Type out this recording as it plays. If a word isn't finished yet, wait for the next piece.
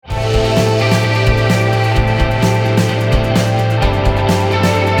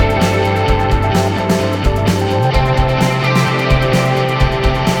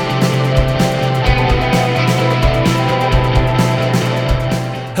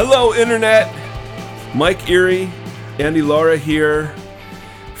Hello, Internet. Mike Erie, Andy Lara here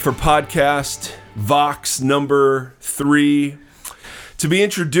for podcast Vox number 3. To be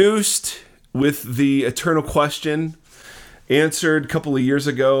introduced with the eternal question answered a couple of years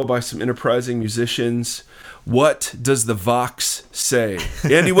ago by some enterprising musicians. What does the Vox say?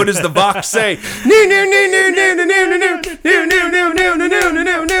 Andy, what does the Vox say? What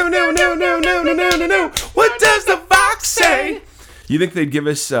does the Vox say? You think they'd give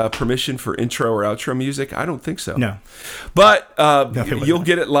us permission for intro or outro music? I don't think so. No. But you'll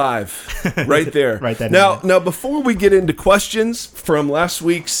get it live right there. Write that now, before we get into questions from last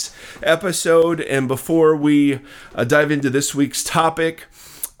week's episode and before we dive into this week's topic,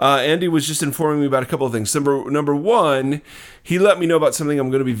 Andy was just informing me about a couple of things. Number one, he let me know about something I'm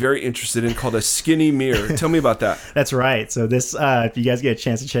going to be very interested in called a skinny mirror. Tell me about that. That's right. So this, if you guys get a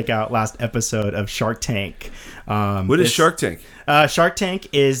chance to check out last episode of Shark Tank. What is Shark Tank? Shark Tank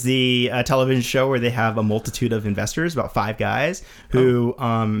is the television show where they have a multitude of investors, about 5 guys, who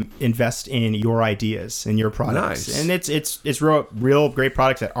invest in your ideas and your products. Nice. And it's real great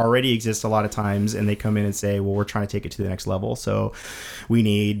products that already exist a lot of times, and they come in and say, well, we're trying to take it to the next level, so we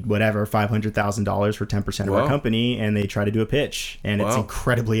need whatever $500,000 for 10% of our company, and they try to do a pitch, and it's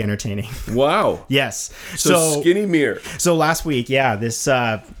incredibly entertaining. Wow. Yes. So skinny mirror. So last week,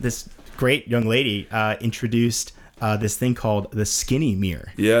 this great young lady introduced this thing called the skinny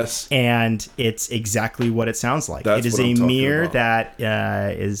mirror. Yes. And it's exactly what it sounds like. That's it is what I'm a talking mirror about.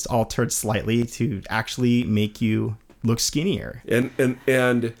 that is altered slightly to actually make you look skinnier. And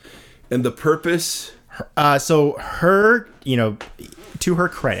the purpose. So her, to her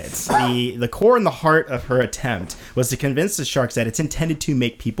credits, the core and the heart of her attempt was to convince the sharks that it's intended to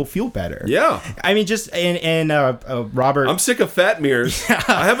make people feel better. Yeah. I mean, just Robert. I'm sick of fat mirrors.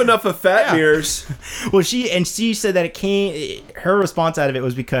 I have enough of fat mirrors. Well, she said that her response out of it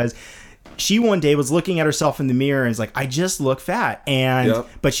was because she one day was looking at herself in the mirror and was like, I just look fat.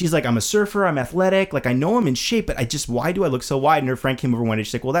 But she's like, I'm a surfer, I'm athletic, like I know I'm in shape, but why do I look so wide? And her friend came over one day,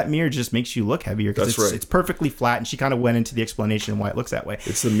 she's like, well, that mirror just makes you look heavier because it's perfectly flat. And she kind of went into the explanation of why it looks that way.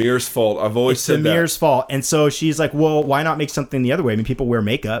 It's the mirror's fault. I've always said that. It's the mirror's fault. And so she's like, well, why not make something the other way? I mean, people wear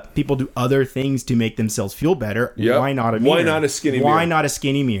makeup. People do other things to make themselves feel better. Yep. Why not a mirror? Why not a skinny mirror? Why not a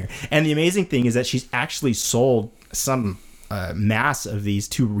skinny mirror? And the amazing thing is that she's actually sold some mass of these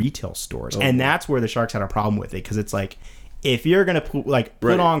to retail stores, and that's where the sharks had a problem with it, because it's like, if you're gonna put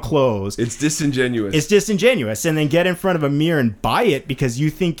on clothes, it's disingenuous, and then get in front of a mirror and buy it because you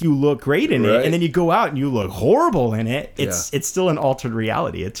think you look great in it, and then you go out and you look horrible in it. It's still an altered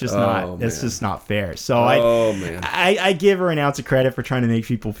reality. It's just just not fair. So I give her an ounce of credit for trying to make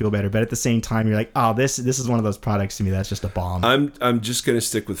people feel better, but at the same time, you're like, oh, this is one of those products to me that's just a bomb. I'm just gonna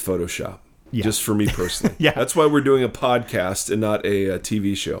stick with Photoshop. Yeah. Just for me personally. Yeah. That's why we're doing a podcast and not a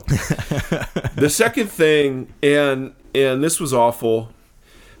TV show. The second thing, and this was awful,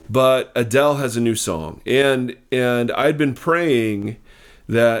 but Adele has a new song. And I'd been praying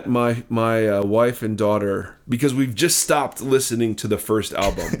that my wife and daughter, because we've just stopped listening to the first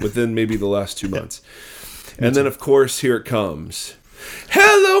album within maybe the last 2 months. And then, of course, here it comes.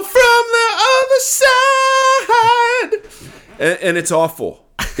 Hello from the other side. And it's awful.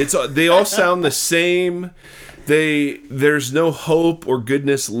 They all sound the same. There's no hope or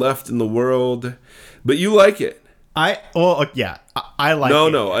goodness left in the world, but you like it. I like it.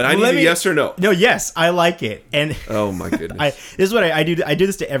 No, and I need a yes or no. No, yes, I like it. And oh my goodness, this is what I do. I do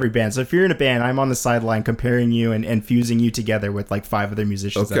this to every band. So if you're in a band, I'm on the sideline comparing you and fusing you together with like 5 other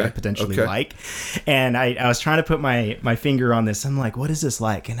musicians that I potentially like. And I was trying to put my finger on this. I'm like, what is this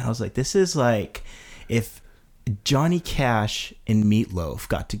like? And I was like, this is like if Johnny Cash and Meatloaf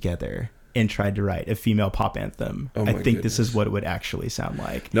got together and tried to write a female pop anthem. I think this is what it would actually sound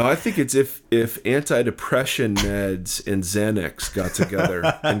like. No, I think it's if antidepressant meds and Xanax got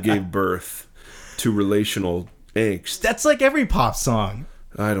together and gave birth to relational angst. That's like every pop song.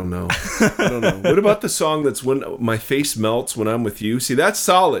 I don't know. What about the song that's When My Face Melts When I'm With You? See, that's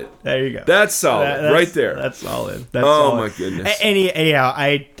solid. There you go. That's solid. Right there. That's solid. My goodness. Anyhow,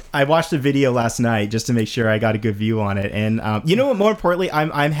 I watched the video last night just to make sure I got a good view on it. And you know what? More importantly,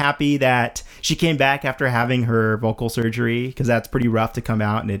 I'm happy that she came back after having her vocal surgery, because that's pretty rough to come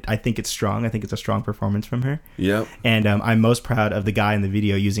out. And I think it's strong. I think it's a strong performance from her. Yep. And I'm most proud of the guy in the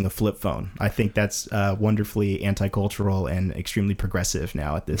video using a flip phone. I think that's wonderfully anti-cultural and extremely progressive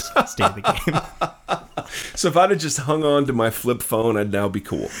now at this state of the game. So if I'd have just hung on to my flip phone, I'd now be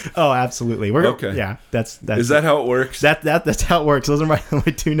cool. Oh, absolutely. Okay. Yeah, that's. Is that how it works? That's how it works. Those are my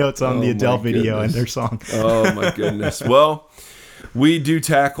 2 notes on the Adele video and their song. Oh my goodness. Well, we do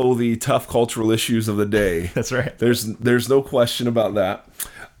tackle the tough cultural issues of the day. That's right. There's no question about that.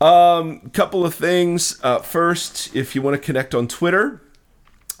 Couple of things. First, if you want to connect on Twitter,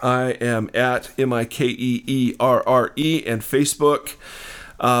 I am at MikeERRE, and Facebook.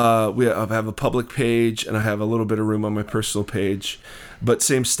 I have a public page, and I have a little bit of room on my personal page, but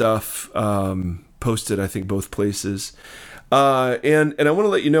same stuff, posted, I think, both places. And I want to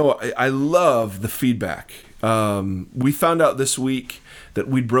let you know, I love the feedback. We found out this week that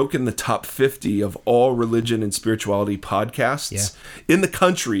we'd broken the top 50 of all religion and spirituality podcasts in the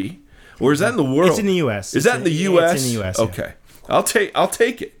country. Or is that in the world? It's in the U.S. Is that in the U.S.? It's in the U.S. Okay. Yeah. I'll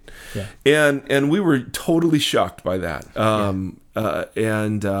take it. Yeah. And we were totally shocked by that.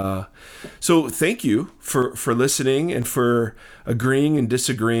 So thank you for listening and for agreeing and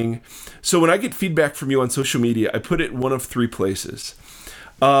disagreeing. So when I get feedback from you on social media, I put it in one of three places.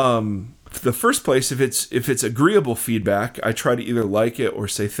 The first place, if it's agreeable feedback, I try to either like it or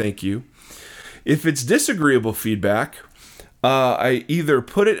say thank you. If it's disagreeable feedback, I either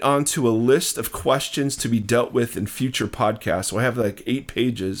put it onto a list of questions to be dealt with in future podcasts. So I have like 8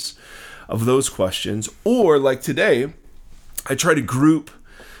 pages of those questions. Or like today, I try to group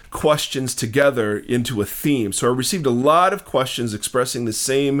questions together into a theme. So I received a lot of questions expressing the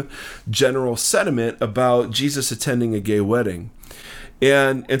same general sentiment about Jesus attending a gay wedding.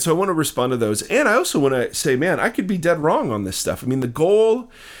 And so I want to respond to those. And I also want to say, man, I could be dead wrong on this stuff. I mean, the goal,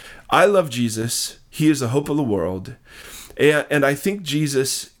 I love Jesus. He is the hope of the world. And I think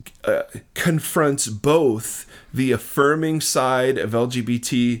Jesus confronts both the affirming side of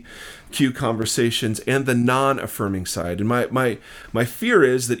LGBTQ conversations and the non-affirming side. And my fear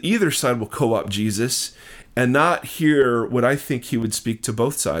is that either side will co-opt Jesus and not hear what I think he would speak to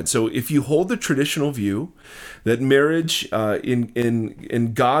both sides. So if you hold the traditional view that marriage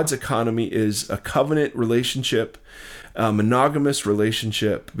in God's economy is a covenant relationship, a monogamous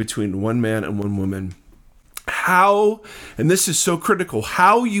relationship between one man and one woman, how, and this is so critical,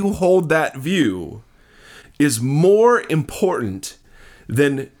 how you hold that view is more important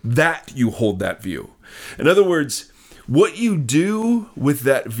than that you hold that view. In other words, what you do with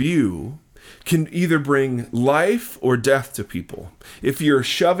that view can either bring life or death to people. If you're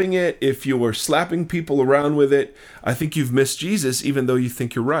shoving it, if you're slapping people around with it, I think you've missed Jesus, even though you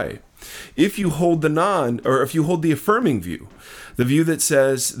think you're right. If you hold if you hold the affirming view, the view that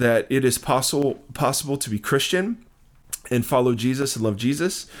says that it is possible to be Christian and follow Jesus and love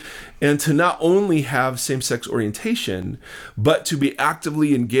Jesus, and to not only have same-sex orientation, but to be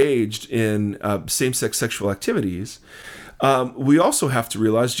actively engaged in same-sex sexual activities, we also have to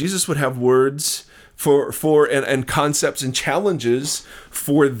realize Jesus would have words and concepts and challenges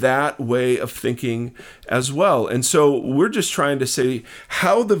for that way of thinking as well. And so we're just trying to say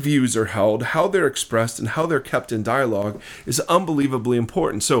how the views are held, how they're expressed, and how they're kept in dialogue is unbelievably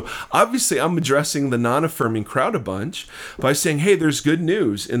important. So obviously I'm addressing the non-affirming crowd a bunch by saying, hey, there's good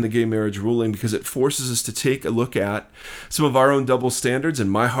news in the gay marriage ruling, because it forces us to take a look at some of our own double standards in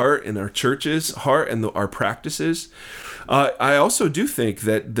my heart, in our church's heart, and our practices. I also do think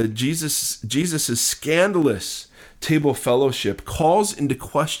that Jesus's scandalous table fellowship calls into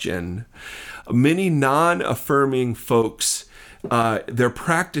question many non-affirming folks, their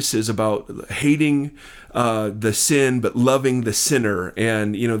practices about hating the sin but loving the sinner,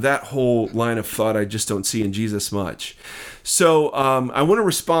 and that whole line of thought I just don't see in Jesus much. So I want to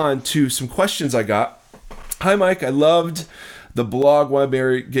respond to some questions I got. Hi, Mike. I loved the blog, Why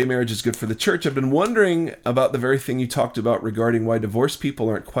Gay Marriage is Good for the Church. I've been wondering about the very thing you talked about regarding why divorced people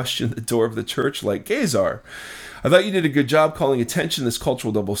aren't questioned at the door of the church like gays are. I thought you did a good job calling attention to this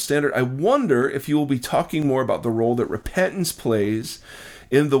cultural double standard. I wonder if you will be talking more about the role that repentance plays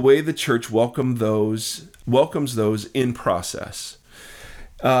in the way the church welcomes those in process.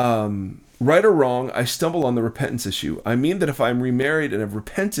 Right or wrong, I stumble on the repentance issue. I mean that if I'm remarried and have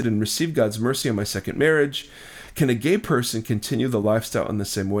repented and received God's mercy on my second marriage, can a gay person continue the lifestyle in the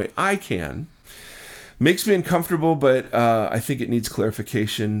same way I can? Makes me uncomfortable, but I think it needs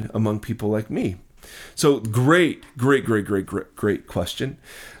clarification among people like me. So great question.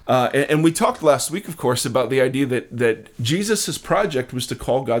 And we talked last week, of course, about the idea that Jesus' project was to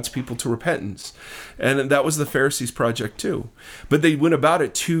call God's people to repentance. And that was the Pharisees' project too. But they went about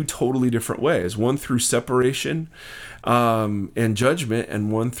it 2 totally different ways. One through separation and judgment,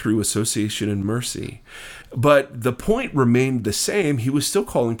 and one through association and mercy. But the point remained the same. He was still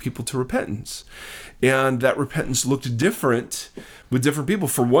calling people to repentance. And that repentance looked different with different people.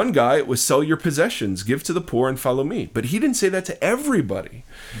 For one guy, it was sell your possessions, give to the poor, and follow me. But he didn't say that to everybody.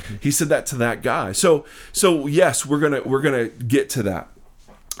 Mm-hmm. He said that to that guy. So yes, we're gonna get to that.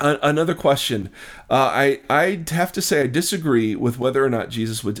 Another question. I'd have to say I disagree with whether or not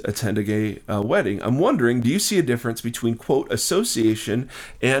Jesus would attend a gay wedding. I'm wondering, do you see a difference between, quote, association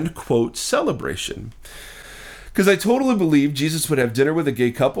and, quote, celebration? Because I totally believe Jesus would have dinner with a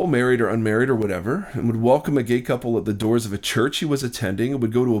gay couple, married or unmarried or whatever, and would welcome a gay couple at the doors of a church he was attending, and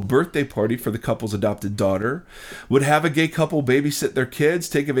would go to a birthday party for the couple's adopted daughter, would have a gay couple babysit their kids,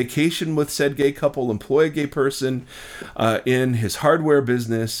 take a vacation with said gay couple, employ a gay person in his hardware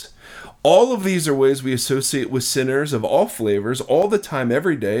business. All of these are ways we associate with sinners of all flavors all the time,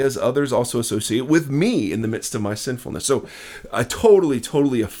 every day, as others also associate with me in the midst of my sinfulness. So I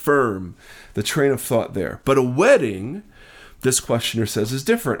totally affirm the train of thought there. But a wedding, this questioner says, is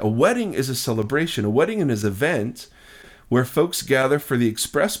different. A wedding is a celebration. A wedding is an event where folks gather for the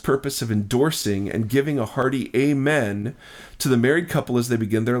express purpose of endorsing and giving a hearty amen to the married couple as they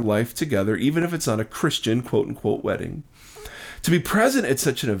begin their life together, even if it's not a Christian, quote-unquote, wedding. To be present at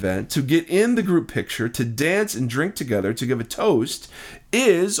such an event, to get in the group picture, to dance and drink together, to give a toast,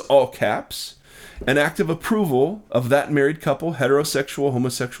 is, all caps, an act of approval of that married couple, heterosexual,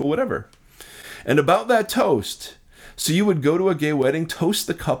 homosexual, whatever. And about that toast, so you would go to a gay wedding, toast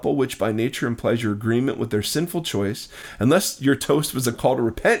the couple, which by nature implies your agreement with their sinful choice, unless your toast was a call to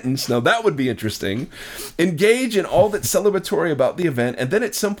repentance. Now that would be interesting. Engage in all that's celebratory about the event, and then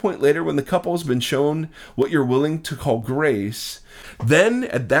at some point later, when the couple has been shown what you're willing to call grace, then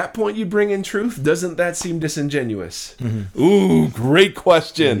at that point you bring in truth. Doesn't that seem disingenuous? Mm-hmm. Ooh, great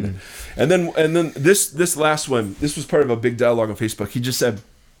question. Mm-hmm. And then this last one, this was part of a big dialogue on Facebook. He just said,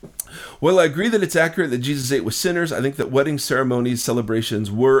 well, I agree that it's accurate that Jesus ate with sinners. I think that wedding ceremonies,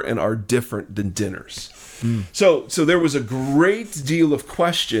 celebrations were and are different than dinners. So there was a great deal of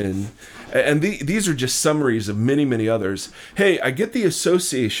question, and these are just summaries of many, many others. Hey, I get the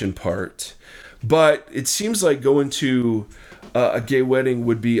association part, but it seems like going to a gay wedding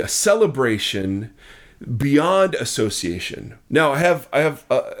would be a celebration beyond association. Now, I have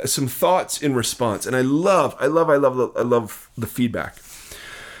some thoughts in response, and I love the feedback.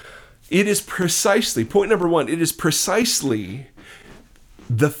 It is precisely, point number one, it is precisely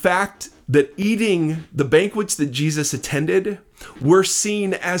the fact that eating the banquets that Jesus attended were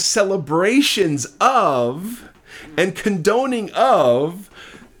seen as celebrations of and condoning of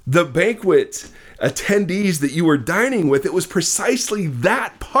the banquet attendees that you were dining with. It was precisely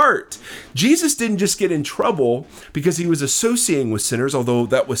that part. Jesus didn't just get in trouble because he was associating with sinners, although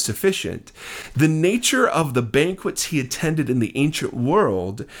that was sufficient. The nature of the banquets he attended in the ancient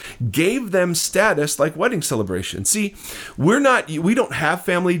world gave them status like wedding celebrations. See, we don't have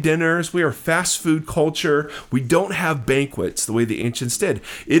family dinners. We are fast food culture. We don't have banquets the way the ancients did.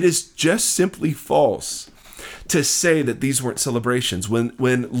 It is just simply false to say that these weren't celebrations. When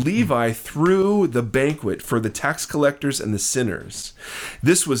Levi threw the banquet for the tax collectors and the sinners,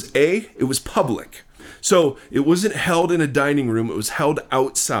 this was it was public. So it wasn't held in a dining room, it was held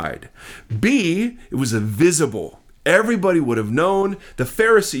outside. B, it was visible. Everybody would have known. The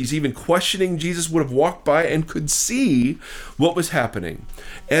Pharisees, even questioning Jesus, would have walked by and could see what was happening.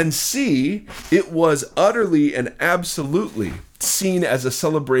 And C, it was utterly and absolutely seen as a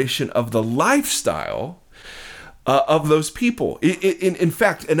celebration of the lifestyle of those people. In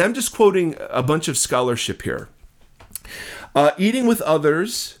fact, and I'm just quoting a bunch of scholarship here, eating with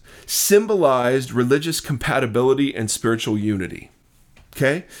others symbolized religious compatibility and spiritual unity.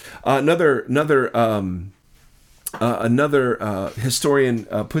 Okay, another historian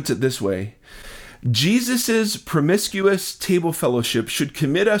puts it this way: Jesus's promiscuous table fellowship should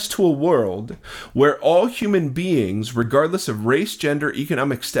commit us to a world where all human beings, regardless of race, gender,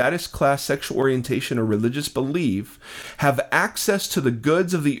 economic status, class, sexual orientation, or religious belief, have access to the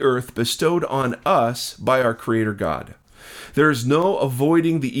goods of the earth bestowed on us by our Creator God. There is no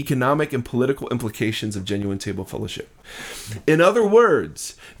avoiding the economic and political implications of genuine table fellowship. In other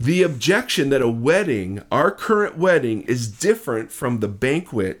words, the objection that a wedding, our current wedding, is different from the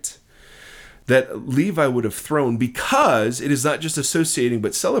banquet that Levi would have thrown because it is not just associating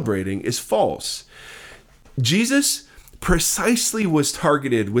but celebrating is false. Jesus precisely was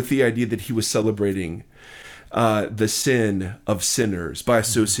targeted with the idea that he was celebrating the sin of sinners by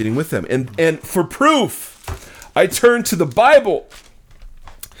associating with them. And for proof, I turn to the Bible,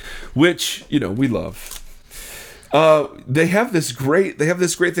 which, we love. They have this great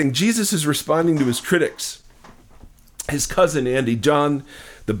thing. Jesus is responding to his critics. His cousin Andy, John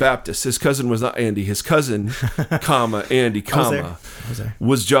the Baptist. His cousin was not Andy. His cousin, Andy,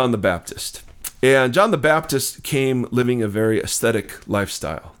 was John the Baptist. And John the Baptist came living a very ascetic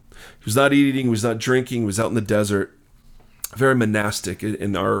lifestyle. He was not eating, he was not drinking, he was out in the desert. Very monastic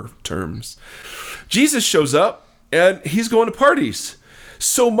in our terms. Jesus shows up and he's going to parties.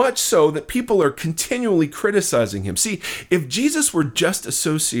 So much so that people are continually criticizing him. See, if Jesus were just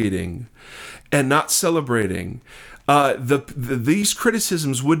associating and not celebrating, these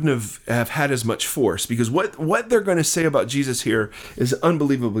criticisms wouldn't have had as much force, because what they're going to say about Jesus here is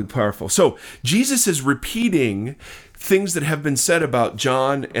unbelievably powerful. So Jesus is repeating things that have been said about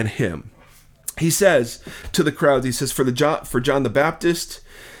John and him. He says to the crowds, he says, for John the Baptist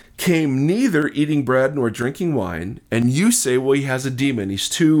came neither eating bread nor drinking wine, and you say, well, he has a demon. He's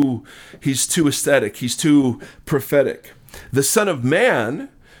too aesthetic. He's too prophetic. The Son of Man,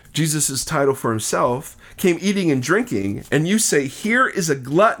 Jesus' title for himself, came eating and drinking, and you say, here is a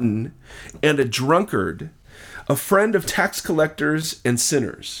glutton and a drunkard, a friend of tax collectors and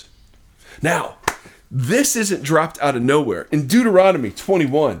sinners. Now, this isn't dropped out of nowhere. In Deuteronomy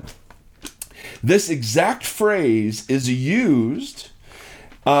 21, this exact phrase is used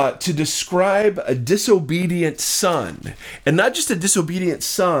to describe a disobedient son. And not just a disobedient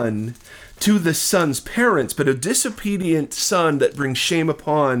son to the son's parents, but a disobedient son that brings shame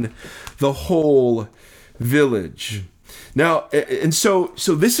upon the whole village. Now, and so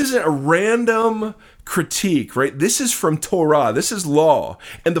this isn't a random critique, right? This is from Torah. This is law.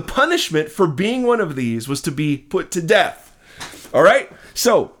 And the punishment for being one of these was to be put to death. All right?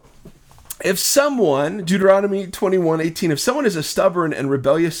 So, if someone, Deuteronomy 21:18, if someone is a stubborn and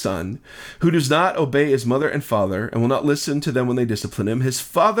rebellious son who does not obey his mother and father and will not listen to them when they discipline him, his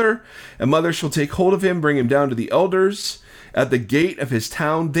father and mother shall take hold of him, bring him down to the elders at the gate of his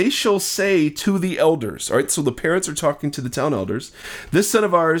town. They shall say to the elders, all right, so the parents are talking to the town elders, this son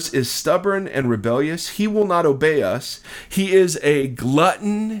of ours is stubborn and rebellious. He will not obey us. He is a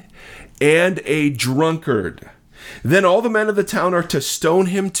glutton and a drunkard. Then all the men of the town are to stone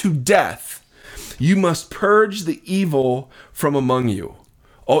him to death. You must purge the evil from among you.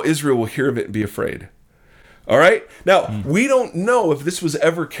 All Israel will hear of it and be afraid. All right? Now, we don't know if this was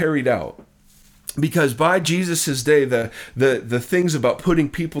ever carried out, because by Jesus' day, the things about putting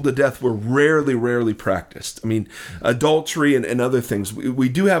people to death were rarely practiced. I mean, adultery and other things. We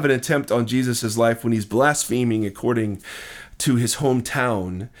do have an attempt on Jesus' life when he's blaspheming according to his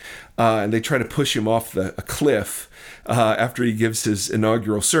hometown, and they try to push him off a cliff after he gives his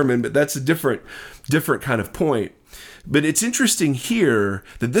inaugural sermon, but that's a different kind of point. But it's interesting here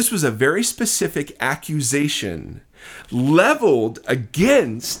that this was a very specific accusation leveled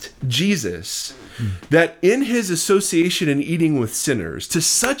against Jesus, that in his association and eating with sinners, to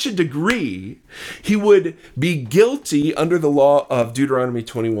such a degree, he would be guilty under the law of Deuteronomy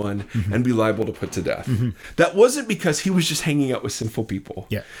 21 and be liable to put to death. That wasn't because he was just hanging out with sinful people.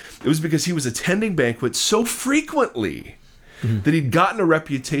 Yeah. It was because he was attending banquets so frequently that he'd gotten a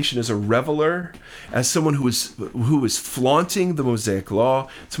reputation as a reveler, as someone who was flaunting the Mosaic law,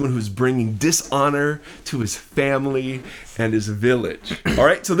 someone who was bringing dishonor to his family and his village. All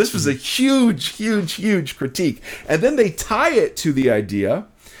right, so this was a huge critique. And then they tie it to the idea.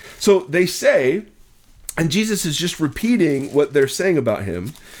 So they say, and Jesus is just repeating what they're saying about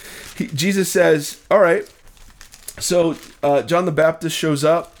him. Jesus says, all right, so John the Baptist shows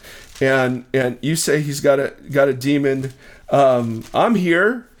up, and you say he's got a demon. I'm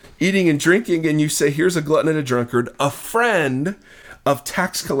here eating and drinking, and you say, here's a glutton and a drunkard, a friend of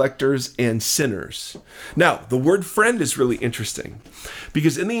tax collectors and sinners. Now, the word friend is really interesting,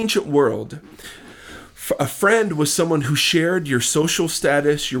 because in the ancient world, a friend was someone who shared your social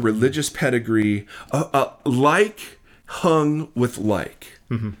status, your religious pedigree, like hung with like.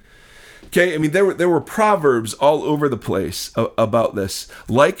 Okay, I mean, there were proverbs all over the place about this.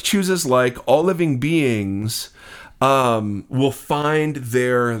 Like chooses like. All living beings will find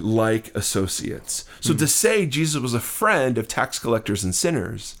their like associates. So to say Jesus was a friend of tax collectors and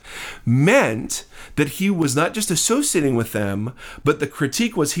sinners meant that he was not just associating with them, but the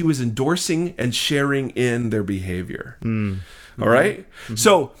critique was he was endorsing and sharing in their behavior. All right?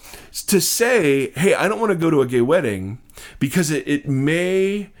 So to say, hey, I don't want to go to a gay wedding because it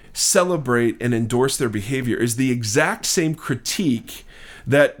may celebrate and endorse their behavior is the exact same critique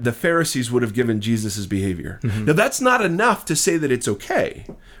that the Pharisees would have given Jesus' behavior. Now, that's not enough to say that it's okay,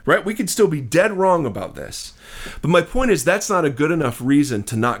 right? We could still be dead wrong about this. But my point is that's not a good enough reason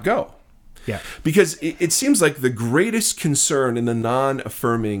to not go. Yeah. Because it seems like the greatest concern in the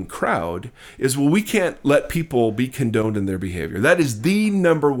non-affirming crowd is, well, we can't let people be condoned in their behavior. That is the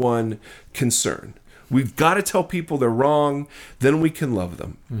number one concern. We've got to tell people they're wrong, then we can love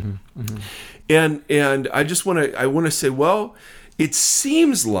them. And I just want to say, well, it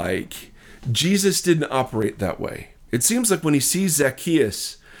seems like Jesus didn't operate that way. It seems like when he sees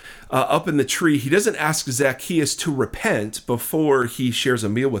Zacchaeus up in the tree, he doesn't ask Zacchaeus to repent before he shares a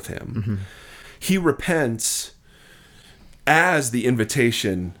meal with him. He repents as the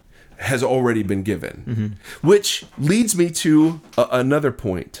invitation has already been given. Which leads me to another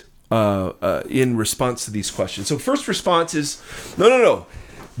point in response to these questions. So first response is, no.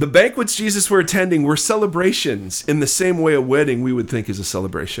 The banquets Jesus were attending were celebrations in the same way a wedding we would think is a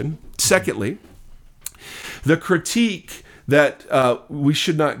celebration. Secondly, the critique that we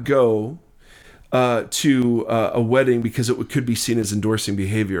should not go to a wedding because it could be seen as endorsing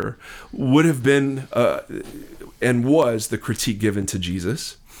behavior would have been and was the critique given to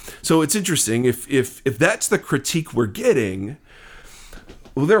Jesus. So it's interesting, if that's the critique we're getting,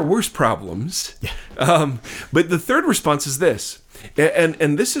 well, there are worse problems. Yeah. But the third response is this,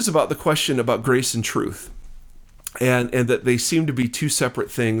 and this is about the question about grace and truth, and that they seem to be two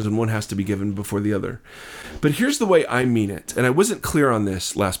separate things, and one has to be given before the other. But here's the way I mean it, and I wasn't clear on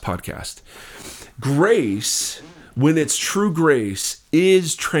this last podcast. Grace, when it's true grace,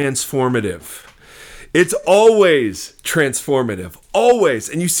 is transformative. It's always transformative, always.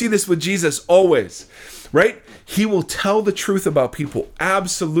 And you see this with Jesus always, right? He will tell the truth about people,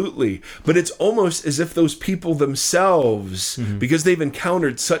 absolutely. But it's almost as if those people themselves, because they've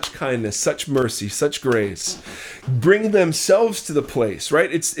encountered such kindness, such mercy, such grace, bring themselves to the place,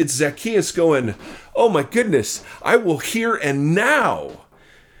 right? It's Zacchaeus going, oh my goodness, I will here and now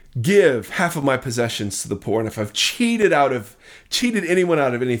give half of my possessions to the poor. And if I've cheated anyone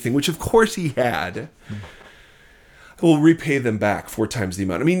out of anything, which of course he had, I will repay them back 4 times the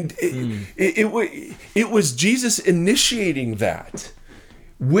amount. I mean, it was Jesus initiating that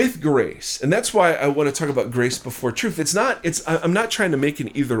with grace. And that's why I want to talk about grace before truth. I'm not trying to make an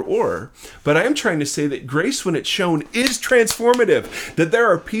either or, but I am trying to say that grace, when it's shown, is transformative. That there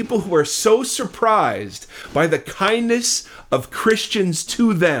are people who are so surprised by the kindness of Christians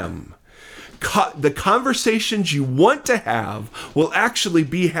to them. The conversations you want to have will actually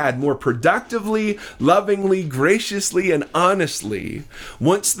be had more productively, lovingly, graciously, and honestly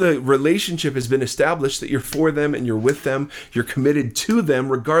once the relationship has been established that you're for them and you're with them, you're committed to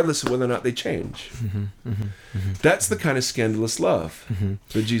them regardless of whether or not they change. That's the kind of scandalous love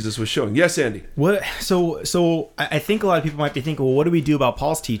that Jesus was showing. Yes, Andy? So I think a lot of people might be thinking, well, what do we do about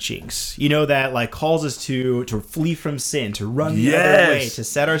Paul's teachings? That like calls us to flee from sin, to run the other way, to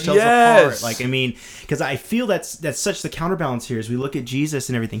set ourselves apart. Because I feel that's such the counterbalance here as we look at Jesus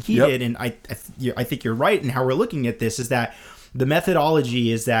and everything he did, and I think you're right in how we're looking at this, is that the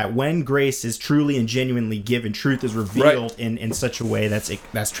methodology is that when grace is truly and genuinely given, truth is revealed in such a way that's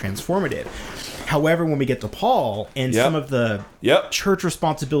transformative. However, when we get to Paul and some of the church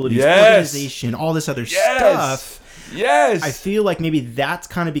responsibilities, organization, all this other stuff, I feel like maybe that's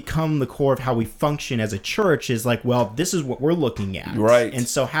kind of become the core of how we function as a church, is like, well, this is what we're looking at. Right. And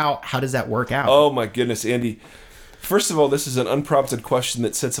so how does that work out? Oh my goodness, Andy. First of all, this is an unprompted question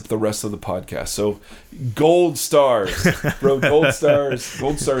that sets up the rest of the podcast. So gold stars, bro, gold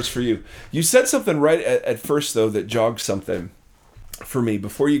stars for you. You said something right at first, though, that jogged something for me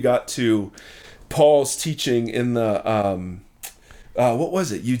before you got to Paul's teaching in the, what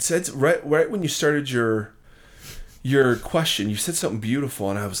was it? You said right when you started your question, you said something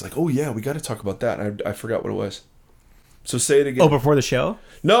beautiful, and I was like, oh yeah, we got to talk about that. And I forgot what it was. So say it again. Oh, before the show?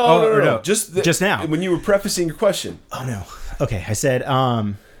 No. Just now. When you were prefacing your question. Oh no. Okay, I said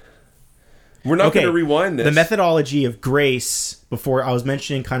we're not going to rewind this. The methodology of grace before, I was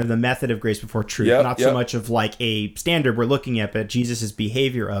mentioning kind of the method of grace before truth, not so much of like a standard we're looking at, but Jesus'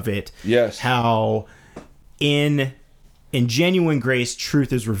 behavior of it. Yes. How in genuine grace,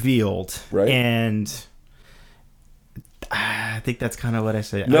 truth is revealed. Right. And I think that's kind of what I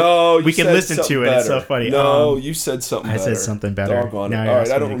said. No, we can listen to it. Better. It's so funny. No, you said something better. I said something better. Doggone it. All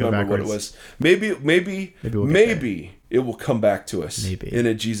right, I don't remember what it was. Maybe it will come back to us in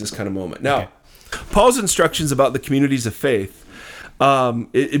a Jesus kind of moment. Now, Paul's instructions about the communities of faith,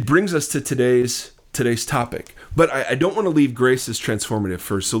 it brings us to today's topic. But I don't want to leave grace as transformative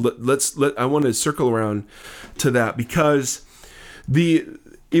first. So I want to circle around to that, because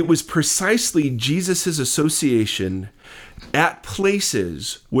it was precisely Jesus' association at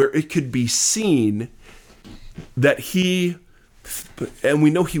places where it could be seen that he, and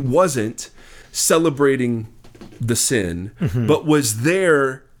we know he wasn't celebrating the sin, but was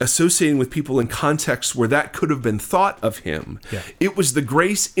there associating with people in contexts where that could have been thought of him. Yeah. It was the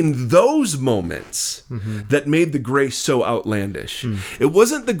grace in those moments that made the grace so outlandish. It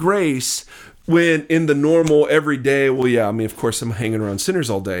wasn't the grace when in the normal everyday, of course I'm hanging around sinners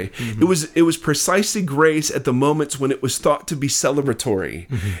all day. It was precisely grace at the moments when it was thought to be celebratory,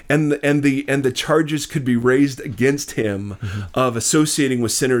 and the charges could be raised against him of associating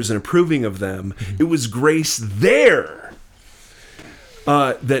with sinners and approving of them. It was grace there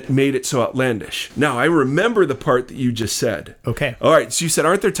that made it so outlandish. Now, I remember the part that you just said. Okay. All right. So you said,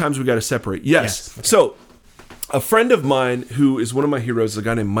 aren't there times we got to separate? Yes. Okay. So a friend of mine who is one of my heroes is a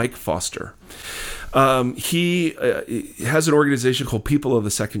guy named Mike Foster. He has an organization called People of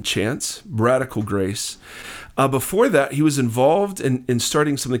the Second Chance, Radical Grace. Before that, he was involved in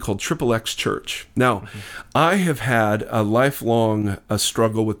starting something called XXX Church. Now, I have had a lifelong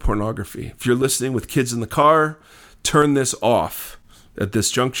struggle with pornography. If you're listening with kids in the car, turn this off at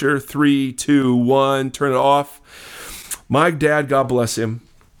this juncture. 3, 2, 1, turn it off. My dad, God bless him,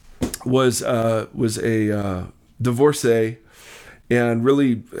 was a divorcee and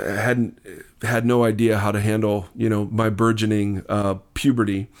really had no idea how to handle, my burgeoning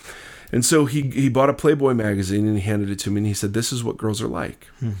puberty. And so he bought a Playboy magazine and he handed it to me and he said, "This is what girls are like."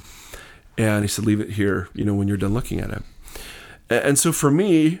 And he said, "Leave it here, when you're done looking at it." And so for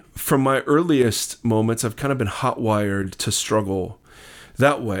me, from my earliest moments, I've kind of been hot-wired to struggle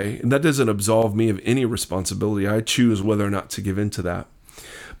that way. And that doesn't absolve me of any responsibility. I choose whether or not to give in to that.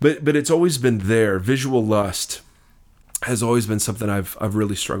 But it's always been there. Visual lust has always been something I've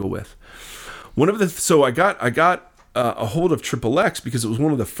really struggled with. So I got a hold of XXX because it was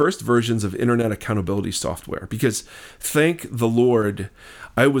one of the first versions of internet accountability software. Because thank the Lord,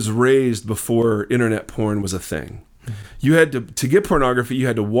 I was raised before internet porn was a thing. You had to get pornography, you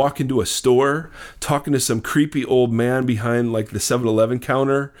had to walk into a store talking to some creepy old man behind like the 7-Eleven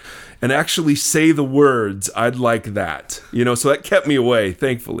counter and actually say the words, "I'd like that." So that kept me away,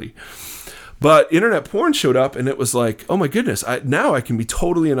 thankfully. But internet porn showed up and it was like, oh my goodness, now I can be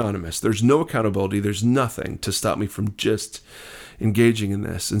totally anonymous. There's no accountability. There's nothing to stop me from just engaging in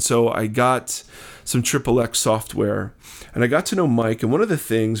this. And so I got some XXX software and I got to know Mike. And one of the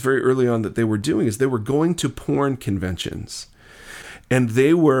things very early on that they were doing is they were going to porn conventions and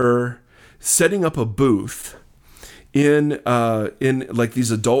they were setting up a booth in like these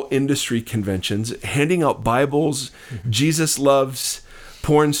adult industry conventions, handing out Bibles, Jesus Loves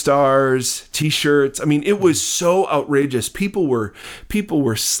porn stars, T-shirts. I mean, it was so outrageous. People were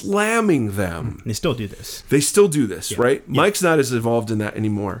slamming them. They still do this. Yeah. Right? Yeah. Mike's not as involved in that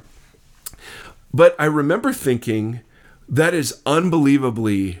anymore. But I remember thinking, that is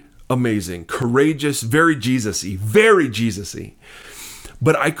unbelievably amazing, courageous, very Jesus-y.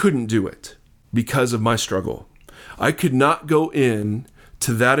 But I couldn't do it because of my struggle. I could not go in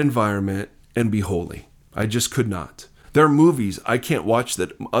to that environment and be holy. I just could not. There are movies I can't watch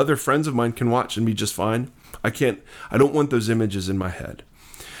that other friends of mine can watch and be just fine. I don't want those images in my head.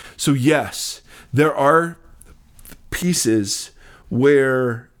 So yes, there are pieces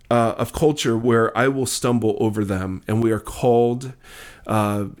of culture where I will stumble over them, and we are called,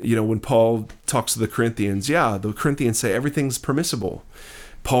 when Paul talks to the Corinthians, the Corinthians say everything's permissible.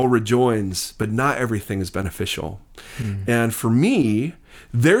 Paul rejoins, but not everything is beneficial. And for me,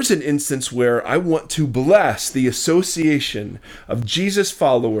 there's an instance where I want to bless the association of Jesus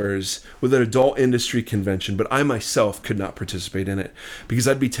followers with an adult industry convention, but I myself could not participate in it because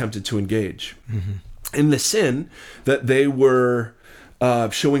I'd be tempted to engage in the sin that they were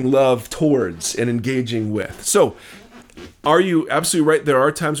showing love towards and engaging with. So, are you absolutely right? There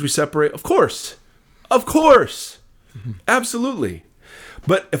are times we separate. Of course. Absolutely.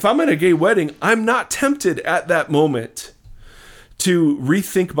 But if I'm at a gay wedding, I'm not tempted at that moment to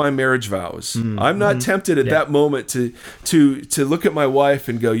rethink my marriage vows. I'm not tempted at that moment to look at my wife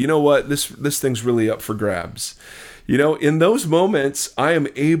and go, you know what, this thing's really up for grabs. In those moments, I am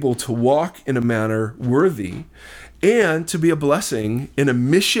able to walk in a manner worthy and to be a blessing in a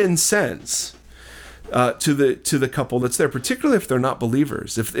mission sense to the couple that's there, particularly if they're not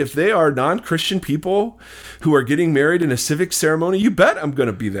believers. If they are non-Christian people who are getting married in a civic ceremony, you bet I'm going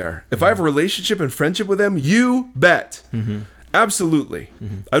to be there. If I have a relationship and friendship with them, you bet. Absolutely.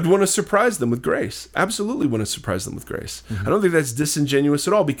 I'd want to surprise them with grace. Absolutely want to surprise them with grace. I don't think that's disingenuous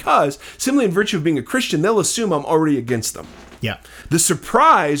at all, because simply in virtue of being a Christian, they'll assume I'm already against them. Yeah. The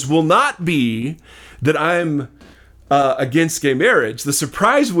surprise will not be that I'm against gay marriage. The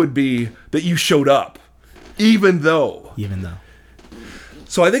surprise would be that you showed up, even though.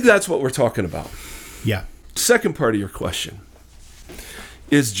 So I think that's what we're talking about. Yeah. Second part of your question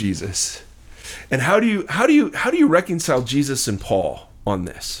is Jesus. And how do you reconcile Jesus and Paul on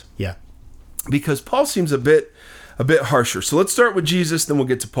this? Yeah. Because Paul seems a bit harsher. So let's start with Jesus, then we'll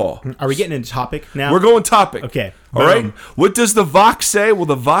get to Paul. Are we getting into topic now? We're going topic. Okay. All right. What does the Vox say? Well,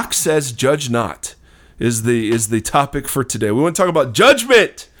 the Vox says judge not is the topic for today. We want to talk about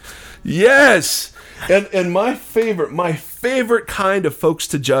judgment. Yes. And my favorite kind of folks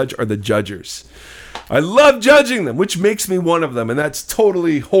to judge are the judgers. I love judging them, which makes me one of them, and that's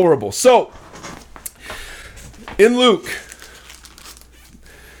totally horrible. So, in Luke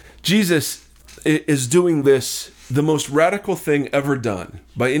Jesus is doing this, the most radical thing ever done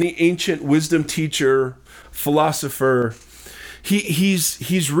by any ancient wisdom teacher, philosopher. He's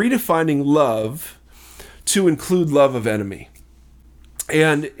redefining love to include love of enemy.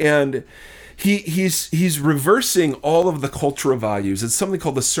 And he's reversing all of the cultural values. It's something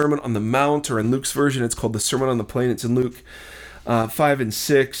called the Sermon on the Mount, or in Luke's version, it's called the Sermon on the Plain. It's in Luke 5 and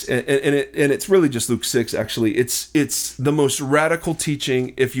 6, and it's really just Luke 6. Actually, it's the most radical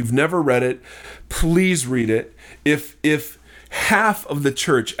teaching. If you've never read it, please read it. If half of the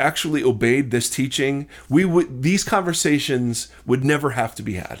church actually obeyed this teaching, these conversations would never have to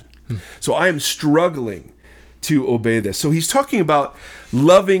be had. So I am struggling to obey this. So he's talking about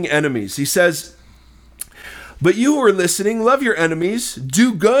loving enemies. He says, "But you who are listening, love your enemies,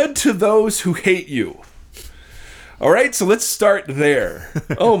 do good to those who hate you." All right, so let's start there.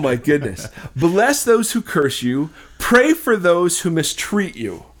 Oh my goodness. "Bless those who curse you, pray for those who mistreat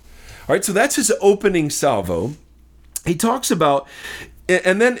you." All right, so that's his opening salvo. He talks about,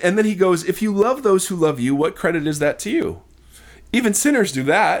 and then he goes, "If you love those who love you, what credit is that to you? Even sinners do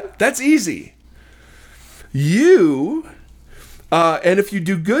that. That's easy. And if you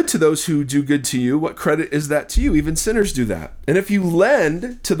do good to those who do good to you, what credit is that to you? Even sinners do that. And if you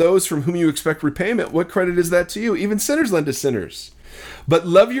lend to those from whom you expect repayment, what credit is that to you? Even sinners lend to sinners. But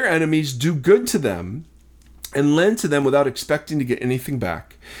love your enemies, do good to them, and lend to them without expecting to get anything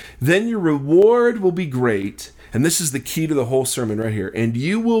back. Then your reward will be great." And this is the key to the whole sermon right here. "And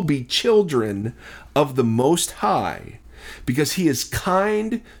you will be children of the Most High, because he is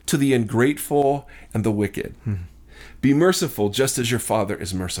kind to the ungrateful and the wicked. Be merciful just as your Father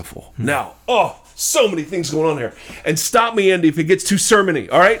is merciful." Now, so many things going on here. And stop me, Andy, if it gets too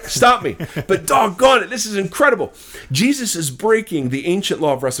sermony, all right? Stop me. But doggone it, this is incredible. Jesus is breaking the ancient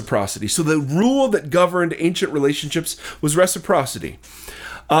law of reciprocity. So the rule that governed ancient relationships was reciprocity.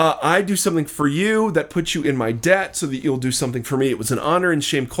 I do something for you that puts you in my debt so that you'll do something for me. It was an honor and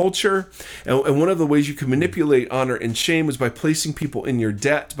shame culture. And one of the ways you can manipulate honor and shame was by placing people in your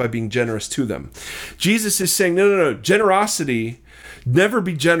debt, by being generous to them. Jesus is saying, no. Generosity, never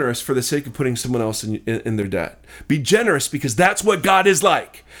be generous for the sake of putting someone else in their debt. Be generous because that's what God is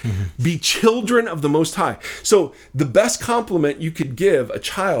like. Be children of the Most High. So the best compliment you could give a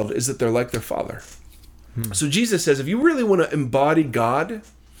child is that they're like their father. So Jesus says, if you really want to embody God,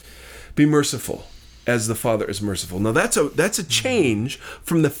 be merciful as the Father is merciful. Now that's a change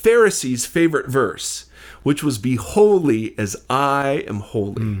from the Pharisees' favorite verse, which was, "Be holy as I am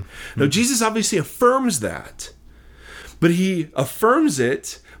holy." Now Jesus obviously affirms that, but he affirms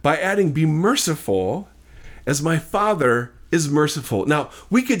it by adding, "Be merciful as my Father is merciful." Now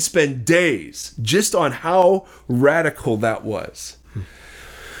we could spend days just on how radical that was.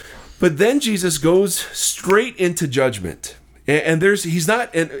 But then Jesus goes straight into judgment. And he's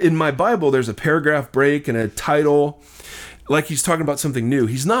not, in my Bible, there's a paragraph break and a title, like he's talking about something new.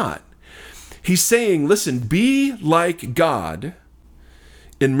 He's not. He's saying, listen, be like God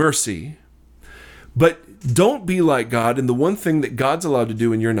in mercy, but don't be like God in the one thing that God's allowed to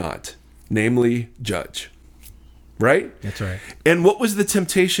do and you're not, namely judge. Right? That's right. And what was the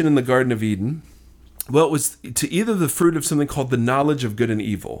temptation in the Garden of Eden? Well, it was to eat of the fruit of something called the knowledge of good and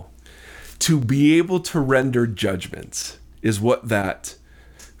evil. To be able to render judgments is what that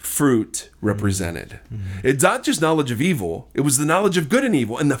fruit represented. It's not just knowledge of evil, it was the knowledge of good and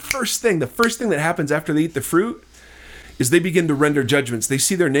evil. And the first thing that happens after they eat the fruit is they begin to render judgments. They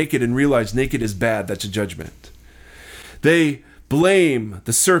see they're naked and realize naked is bad. That's a judgment. They blame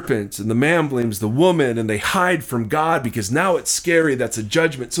the serpent, and the man blames the woman, and they hide from God because now it's scary. That's a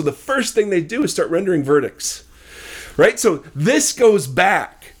judgment. So the first thing they do is start rendering verdicts, right? So this goes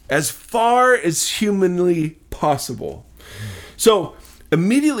back as far as humanly possible. So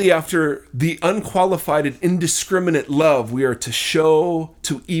immediately after the unqualified and indiscriminate love we are to show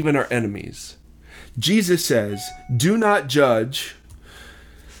to even our enemies, Jesus says, "Do not judge,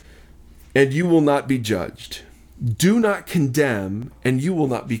 and you will not be judged. Do not condemn, and you will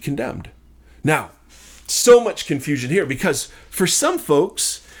not be condemned." Now, so much confusion here, because for some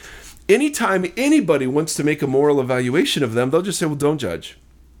folks, anytime anybody wants to make a moral evaluation of them, they'll just say, well, don't judge.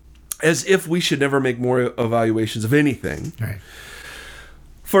 As if we should never make moral evaluations of anything. Right.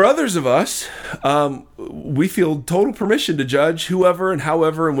 For others of us, we feel total permission to judge whoever and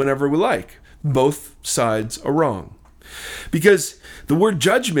however and whenever we like. Both sides are wrong. Because the word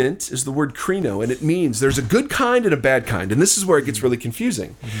judgment is the word krino, and it means there's a good kind and a bad kind. And this is where it gets really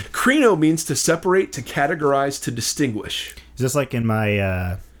confusing. Krino means to separate, to categorize, to distinguish. Is this like in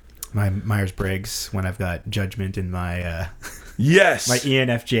my my Myers-Briggs when I've got judgment in my Yes. My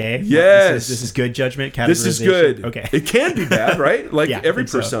ENFJ. Yes. This is good judgment categorization. This is good. Okay. It can be bad, right? Like every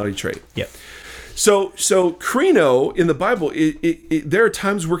personality trait. Yep. So krino in the Bible, there are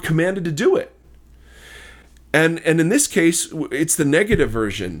times we're commanded to do it. And in this case, it's the negative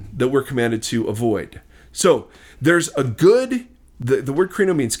version that we're commanded to avoid. So there's a good, the word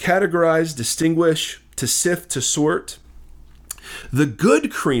krino means categorize, distinguish, to sift, to sort. The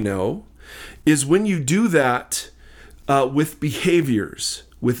good krino is when you do that with behaviors,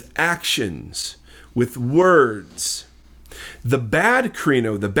 with actions, with words. The bad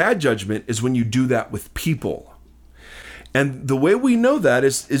krino, the bad judgment, is when you do that with people. And the way we know that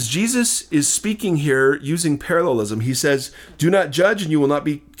is Jesus is speaking here using parallelism. He says, "Do not judge, and you will not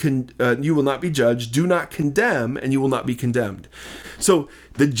be judged. Do not condemn, and you will not be condemned." So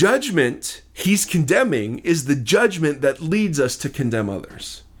the judgment he's condemning is the judgment that leads us to condemn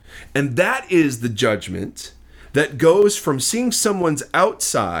others, and that is the judgment that goes from seeing someone's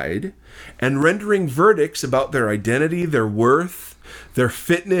outside and rendering verdicts about their identity, their worth, their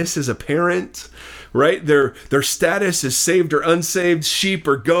fitness as a parent, right? Their status as saved or unsaved, sheep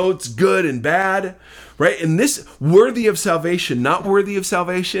or goats, good and bad, right? And this worthy of salvation, not worthy of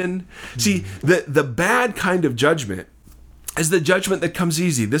salvation. See, the bad kind of judgment is the judgment that comes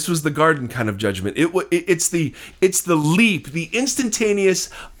easy. This was the garden kind of judgment. It's the leap, the instantaneous,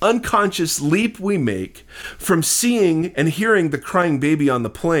 unconscious leap we make from seeing and hearing the crying baby on the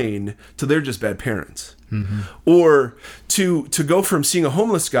plane to they're just bad parents. Mm-hmm. Or to go from seeing a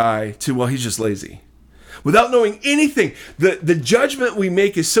homeless guy to, well, he's just lazy. Without knowing anything, the judgment we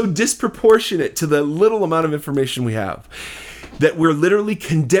make is so disproportionate to the little amount of information we have that we're literally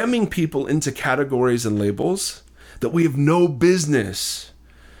condemning people into categories and labels that we have no business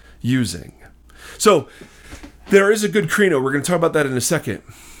using. So there is a good krino. We're going to talk about that in a second.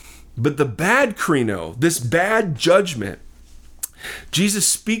 But the bad krino, this bad judgment, Jesus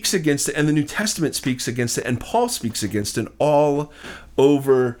speaks against it, and the New Testament speaks against it, and Paul speaks against it all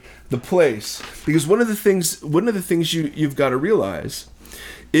over the place. Because one of the things you've got to realize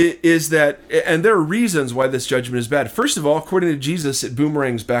is that, and there are reasons why this judgment is bad. First of all, according to Jesus, it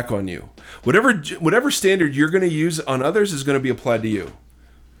boomerangs back on you. Whatever standard you're going to use on others is going to be applied to you.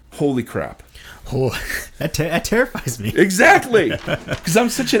 Holy crap. Oh, that terrifies me. Exactly. Because I'm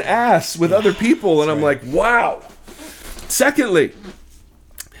such an ass with other people, and I'm like, wow. Secondly,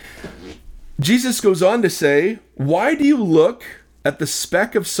 Jesus goes on to say, why do you look at the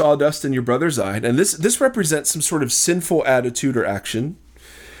speck of sawdust in your brother's eye? And this represents some sort of sinful attitude or action.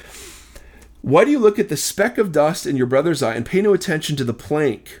 Why do you look at the speck of dust in your brother's eye and pay no attention to the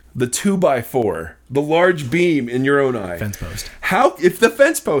plank, the 2x4, the large beam in your own eye? Fence post. How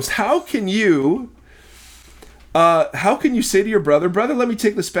can you say to your brother, let me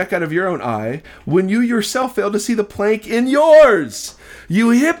take the speck out of your own eye, when you yourself fail to see the plank in yours?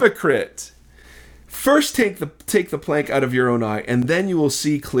 You hypocrite! First take the plank out of your own eye, and then you will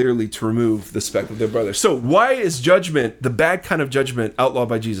see clearly to remove the speck of their brother. So why is judgment, the bad kind of judgment, outlawed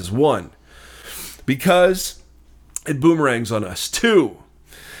by Jesus? 1, because it boomerangs on us. 2,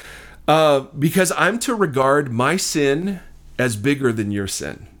 because I'm to regard my sin as bigger than your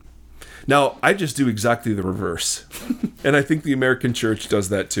sin. Now, I just do exactly the reverse. And I think the American church does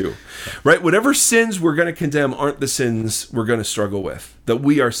that too. Right? Whatever sins we're going to condemn aren't the sins we're going to struggle with, that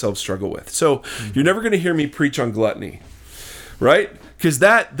we ourselves struggle with. So you're never going to hear me preach on gluttony. Right? Because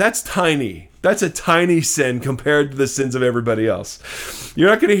that's tiny. That's a tiny sin compared to the sins of everybody else. You're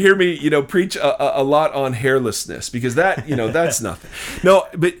not going to hear me, preach a lot on hairlessness, because that's nothing. No,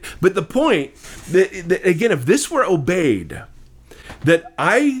 but the point that again, if this were obeyed, that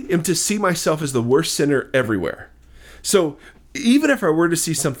I am to see myself as the worst sinner everywhere. So even if I were to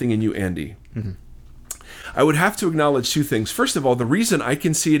see something in you, Andy, mm-hmm. I would have to acknowledge 2 things. First of all, the reason I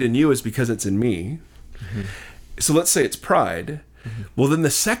can see it in you is because it's in me. Mm-hmm. So let's say it's pride. Mm-hmm. Well, then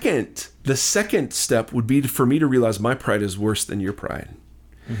the second step would be for me to realize my pride is worse than your pride.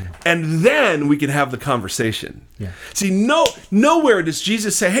 Mm-hmm. And then we can have the conversation. Yeah. See, nowhere does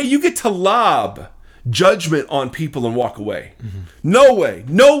Jesus say, hey, you get to lob judgment on people and walk away. Mm-hmm. No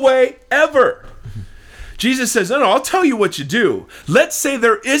way, ever. Mm-hmm. Jesus says, no, I'll tell you what you do. Let's say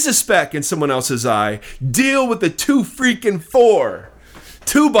there is a speck in someone else's eye. Deal with the 2 freaking 4.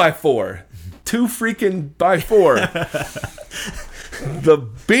 2x4. 2 freaking by 4. The